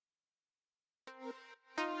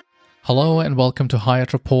Hello and welcome to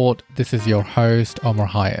Hyatt Report. This is your host, Omar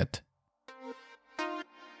Hyatt.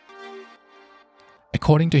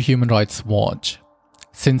 According to Human Rights Watch,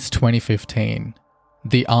 since 2015,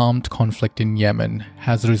 the armed conflict in Yemen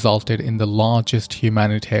has resulted in the largest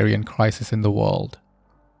humanitarian crisis in the world.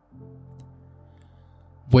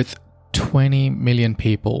 With 20 million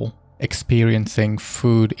people experiencing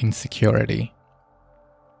food insecurity,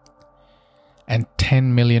 and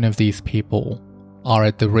 10 million of these people are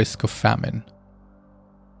at the risk of famine.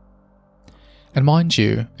 And mind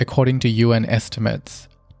you, according to UN estimates,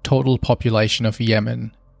 total population of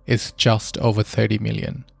Yemen is just over 30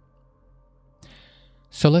 million.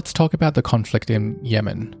 So let's talk about the conflict in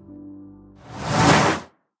Yemen.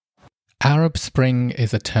 Arab Spring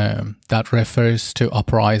is a term that refers to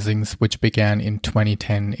uprisings which began in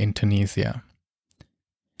 2010 in Tunisia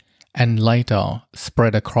and later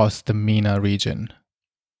spread across the MENA region.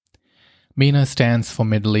 MENA stands for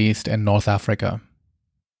Middle East and North Africa.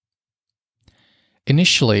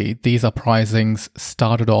 Initially, these uprisings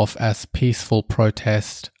started off as peaceful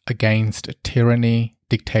protests against tyranny,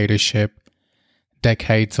 dictatorship,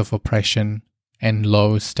 decades of oppression, and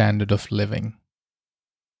low standard of living.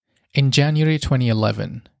 In January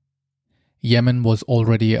 2011, Yemen was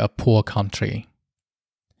already a poor country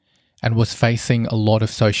and was facing a lot of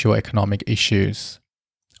socio-economic issues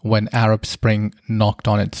when Arab Spring knocked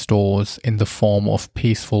on its doors in the form of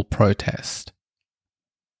peaceful protest.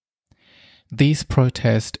 These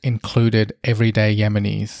protests included everyday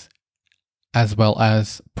Yemenis, as well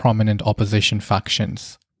as prominent opposition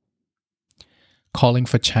factions, calling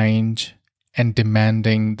for change and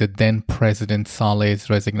demanding the then President Saleh's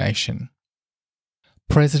resignation.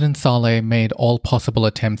 President Saleh made all possible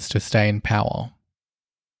attempts to stay in power.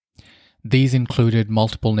 These included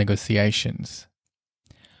multiple negotiations,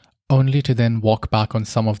 only to then walk back on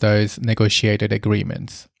some of those negotiated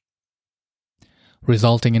agreements,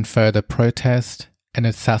 resulting in further protest, an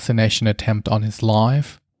assassination attempt on his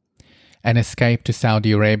life, an escape to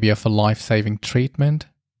Saudi Arabia for life-saving treatment,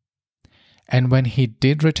 and when he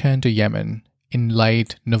did return to Yemen in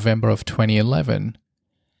late November of 2011,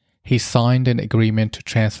 he signed an agreement to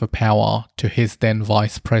transfer power to his then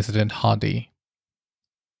Vice President Hadi.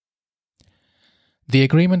 The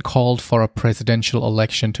agreement called for a presidential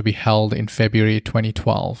election to be held in February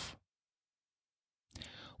 2012,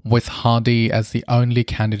 with Hadi as the only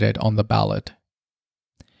candidate on the ballot,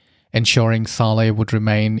 ensuring Saleh would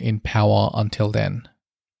remain in power until then.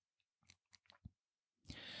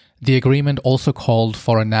 The agreement also called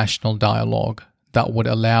for a national dialogue that would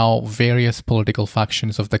allow various political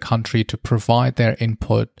factions of the country to provide their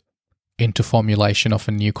input into formulation of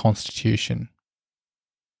a new constitution.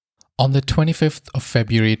 On the 25th of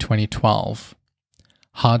February 2012,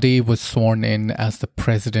 Hadi was sworn in as the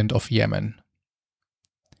President of Yemen.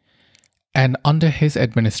 And under his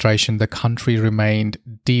administration, the country remained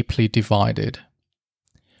deeply divided,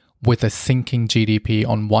 with a sinking GDP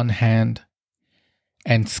on one hand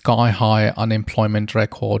and sky-high unemployment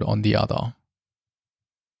record on the other.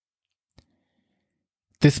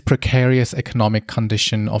 This precarious economic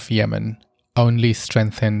condition of Yemen only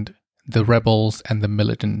strengthened the rebels and the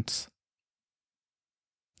militants.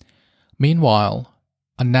 Meanwhile,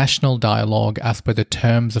 a national dialogue as per the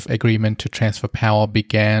terms of agreement to transfer power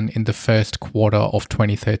began in the first quarter of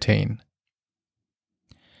 2013,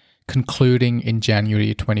 concluding in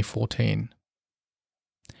January 2014,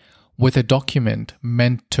 with a document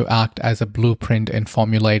meant to act as a blueprint in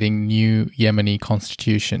formulating new Yemeni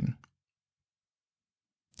constitution.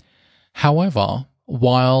 However,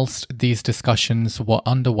 whilst these discussions were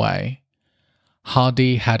underway,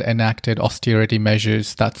 Hadi had enacted austerity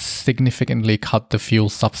measures that significantly cut the fuel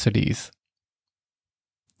subsidies.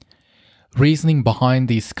 Reasoning behind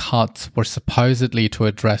these cuts were supposedly to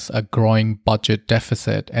address a growing budget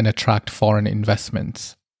deficit and attract foreign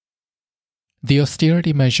investments. The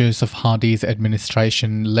austerity measures of Hadi's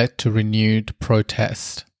administration led to renewed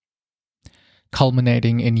protest,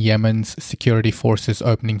 culminating in Yemen's security forces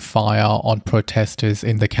opening fire on protesters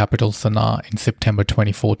in the capital Sana'a in September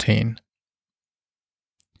 2014.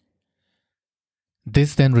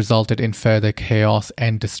 This then resulted in further chaos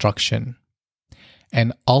and destruction,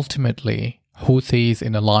 and ultimately, Houthis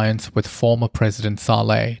in alliance with former President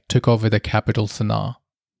Saleh took over the capital Sana'a.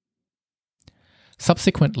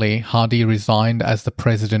 Subsequently, Hadi resigned as the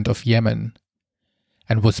President of Yemen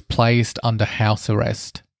and was placed under house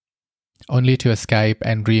arrest, only to escape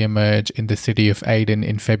and re-emerge in the city of Aden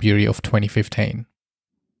in February of 2015.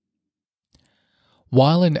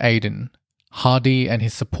 While in Aden, Hadi and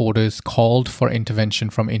his supporters called for intervention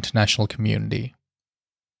from international community.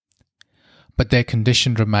 But their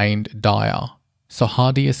condition remained dire, so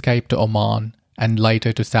Hadi escaped to Oman and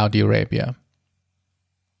later to Saudi Arabia.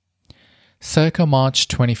 Circa March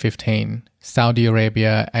 2015, Saudi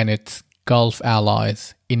Arabia and its Gulf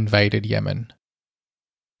allies invaded Yemen.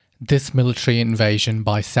 This military invasion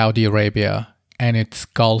by Saudi Arabia and its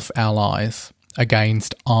Gulf allies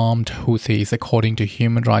against armed Houthis, according to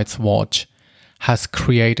Human Rights Watch, has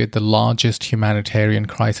created the largest humanitarian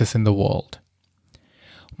crisis in the world,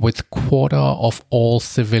 with a quarter of all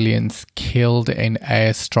civilians killed in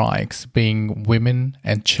airstrikes being women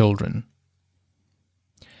and children.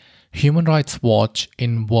 Human Rights Watch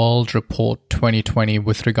in World Report 2020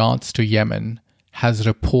 with regards to Yemen has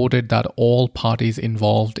reported that all parties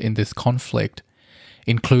involved in this conflict,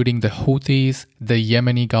 including the Houthis, the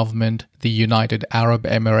Yemeni government, the United Arab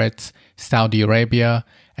Emirates, Saudi Arabia,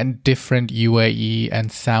 and different UAE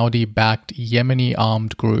and Saudi-backed Yemeni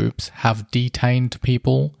armed groups, have detained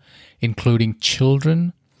people, including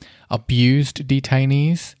children, abused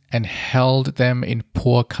detainees, and held them in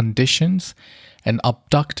poor conditions, and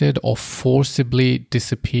abducted or forcibly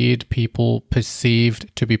disappeared people perceived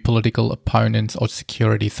to be political opponents or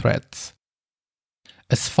security threats.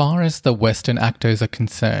 As far as the Western actors are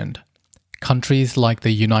concerned, countries like the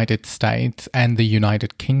United States and the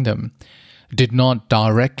United Kingdom did not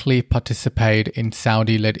directly participate in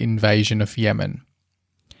Saudi-led invasion of Yemen.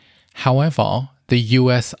 However, the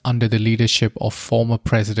US, under the leadership of former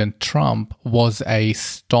President Trump, was a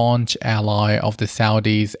staunch ally of the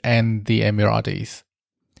Saudis and the Emiratis.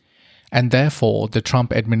 And therefore, the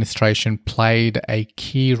Trump administration played a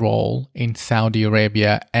key role in Saudi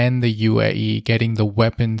Arabia and the UAE getting the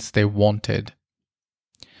weapons they wanted,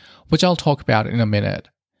 which I'll talk about in a minute.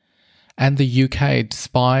 And the UK,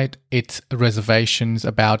 despite its reservations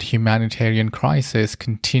about humanitarian crisis,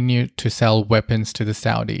 continued to sell weapons to the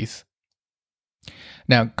Saudis.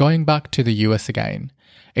 Now, going back to the US again,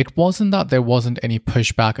 it wasn't that there wasn't any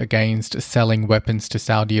pushback against selling weapons to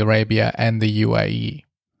Saudi Arabia and the UAE.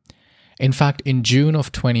 In fact, in June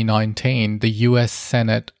of 2019, the US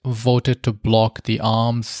Senate voted to block the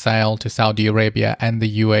arms sale to Saudi Arabia and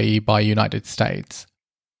the UAE by United States.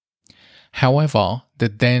 However, the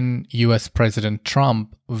then US President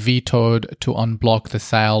Trump vetoed to unblock the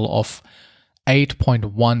sale of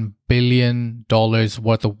 $8.1 billion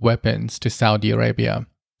worth of weapons to Saudi Arabia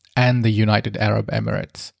and the United Arab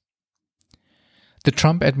Emirates. The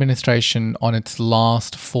Trump administration, on its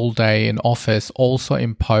last full day in office, also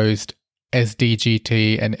imposed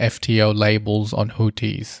SDGT and FTO labels on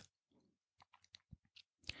Houthis.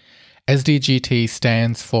 SDGT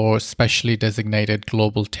stands for Specially Designated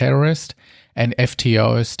Global Terrorist, and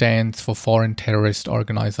FTO stands for Foreign Terrorist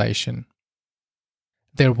Organization.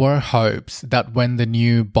 There were hopes that when the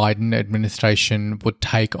new Biden administration would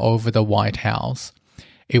take over the White House,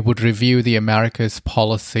 it would review the America's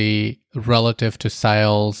policy relative to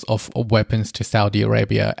sales of weapons to Saudi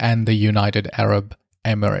Arabia and the United Arab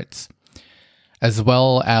Emirates, as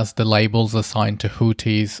well as the labels assigned to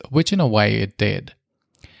Houthis, which in a way it did.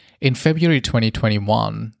 In February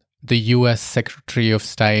 2021, the US Secretary of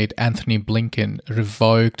State Anthony Blinken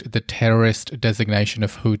revoked the terrorist designation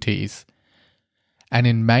of Houthis. And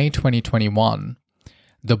in May 2021,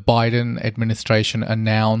 the Biden administration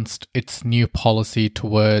announced its new policy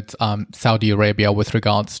towards Saudi Arabia with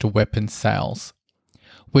regards to weapons sales,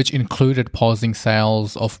 which included pausing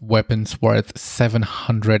sales of weapons worth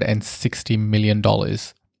 $760 million.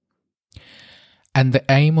 And the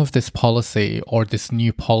aim of this policy, or this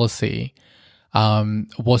new policy,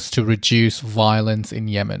 was to reduce violence in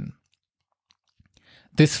Yemen.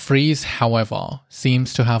 This freeze, however,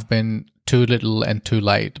 seems to have been too little and too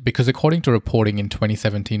late, because according to reporting in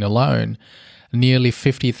 2017 alone, nearly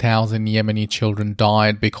 50,000 Yemeni children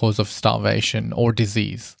died because of starvation or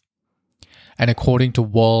disease. And according to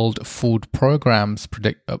World Food Programme's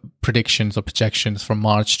predictions or projections from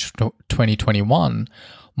March 2021,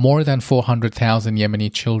 more than 400,000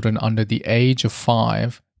 Yemeni children under the age of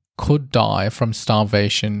 5 could die from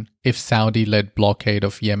starvation if Saudi-led blockade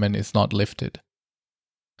of Yemen is not lifted.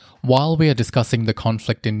 While we are discussing the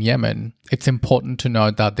conflict in Yemen, it's important to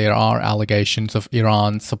note that there are allegations of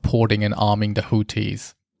Iran supporting and arming the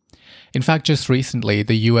Houthis. In fact, just recently,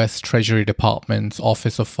 the US Treasury Department's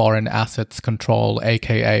Office of Foreign Assets Control,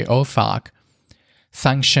 aka OFAC,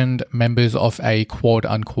 sanctioned members of a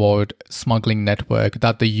quote-unquote smuggling network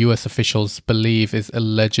that the US officials believe is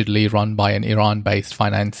allegedly run by an Iran-based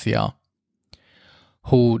financier,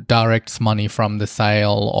 who directs money from the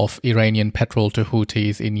sale of Iranian petrol to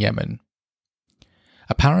Houthis in Yemen,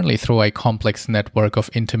 apparently through a complex network of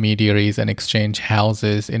intermediaries and exchange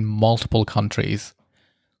houses in multiple countries.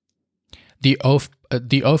 The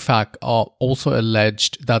OFAC also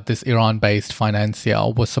alleged that this Iran-based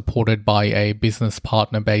financier was supported by a business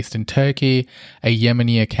partner based in Turkey, a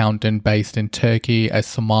Yemeni accountant based in Turkey, a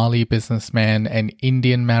Somali businessman, an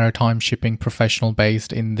Indian maritime shipping professional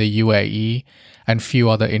based in the UAE, and few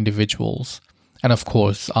other individuals. And of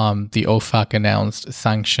course, the OFAC announced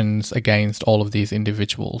sanctions against all of these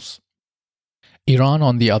individuals. Iran,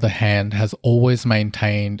 on the other hand, has always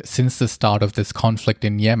maintained since the start of this conflict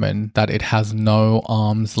in Yemen that it has no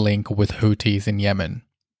arms link with Houthis in Yemen.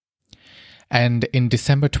 And in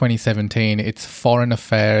December 2017, its foreign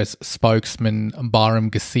affairs spokesman Bahram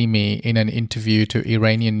Ghasemi, in an interview to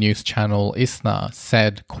Iranian news channel ISNA,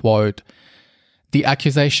 said, quote, "The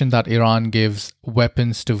accusation that Iran gives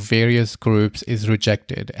weapons to various groups is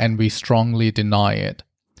rejected, and we strongly deny it.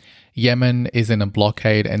 Yemen is in a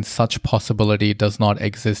blockade and such possibility does not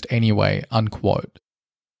exist anyway," unquote.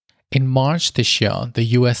 In March this year, the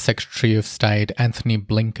US Secretary of State Anthony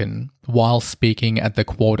Blinken, while speaking at the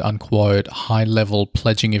quote-unquote high-level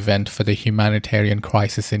pledging event for the humanitarian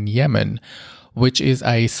crisis in Yemen, which is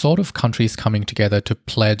a sort of countries coming together to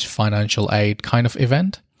pledge financial aid kind of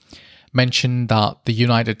event, mentioned that the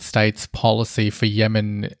United States policy for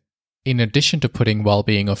Yemen, in addition to putting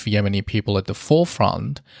well-being of Yemeni people at the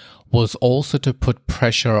forefront, was also to put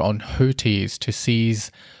pressure on Houthis to cease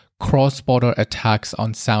cross-border attacks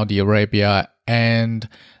on Saudi Arabia and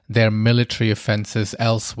their military offenses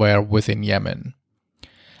elsewhere within Yemen.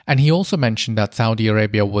 And he also mentioned that Saudi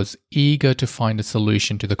Arabia was eager to find a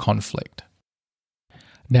solution to the conflict.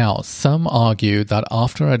 Now, some argue that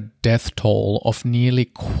after a death toll of nearly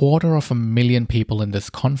 250,000 people in this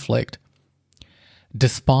conflict,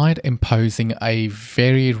 despite imposing a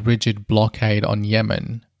very rigid blockade on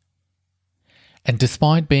Yemen, and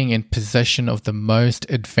despite being in possession of the most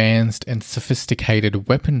advanced and sophisticated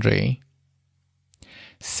weaponry,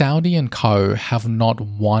 Saudi and co. have not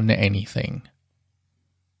won anything.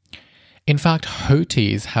 In fact,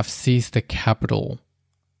 Houthis have seized the capital.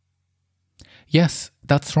 Yes,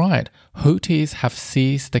 that's right. Houthis have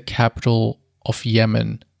seized the capital of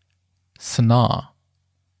Yemen, Sana'a,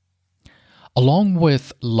 along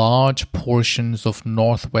with large portions of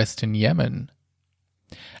northwestern Yemen.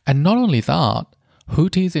 And not only that,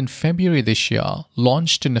 Houthis in February this year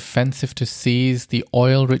launched an offensive to seize the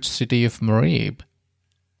oil-rich city of Marib.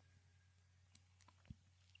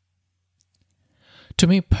 To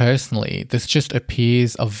me personally, this just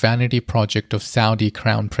appears a vanity project of Saudi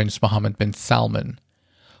Crown Prince Mohammed bin Salman,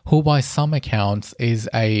 who by some accounts is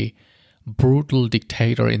a brutal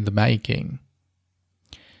dictator in the making.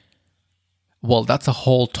 Well, that's a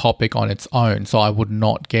whole topic on its own, so I would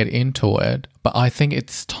not get into it. But I think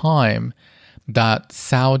it's time that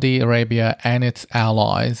Saudi Arabia and its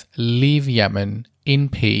allies leave Yemen in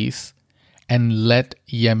peace and let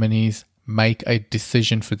Yemenis make a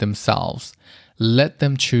decision for themselves. Let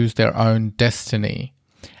them choose their own destiny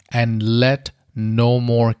and let no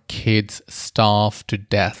more kids starve to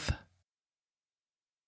death.